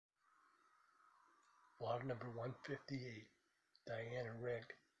Log number 158, Diana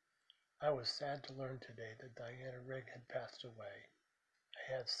Rigg. I was sad to learn today that Diana Rigg had passed away.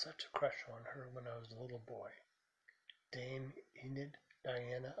 I had such a crush on her when I was a little boy. Dame Enid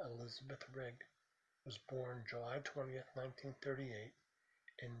Diana Elizabeth Rigg was born July 20th, 1938,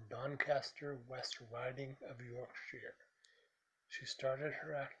 in Doncaster, West Riding of Yorkshire. She started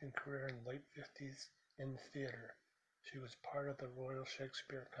her acting career in the late 50s in the theatre. She was part of the Royal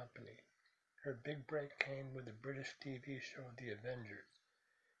Shakespeare Company. Her big break came with the British TV show The Avengers.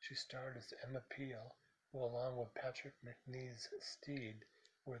 She starred as Emma Peel, who along with Patrick Macnee's Steed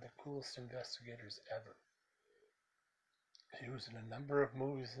were the coolest investigators ever. She was in a number of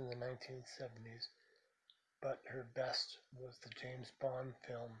movies in the 1970s, but her best was the James Bond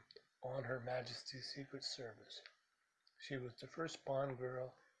film On Her Majesty's Secret Service. She was the first Bond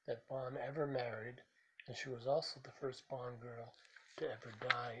girl that Bond ever married, and she was also the first Bond girl to ever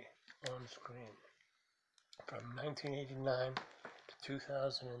die on screen. From 1989 to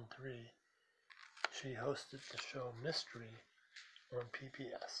 2003, she hosted the show Mystery on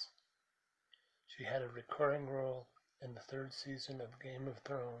PBS. She had a recurring role in the third season of Game of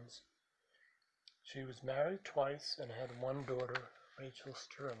Thrones. She was married twice and had one daughter, Rachel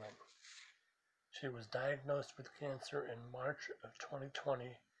Sterling. She was diagnosed with cancer in March of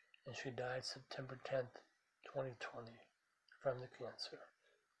 2020, and she died September 10th, 2020, from the cancer.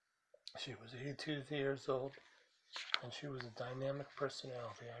 She was 82 years old, and she was a dynamic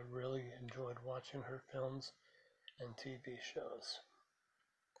personality. I really enjoyed watching her films and TV shows.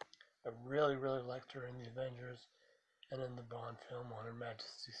 I really liked her in The Avengers and in the Bond film On Her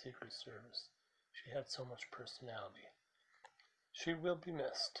Majesty's Secret Service. She had so much personality. She will be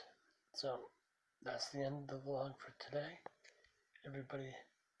missed. So, that's the end of the vlog for today. Everybody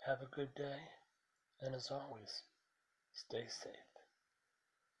have a good day, and as always, stay safe.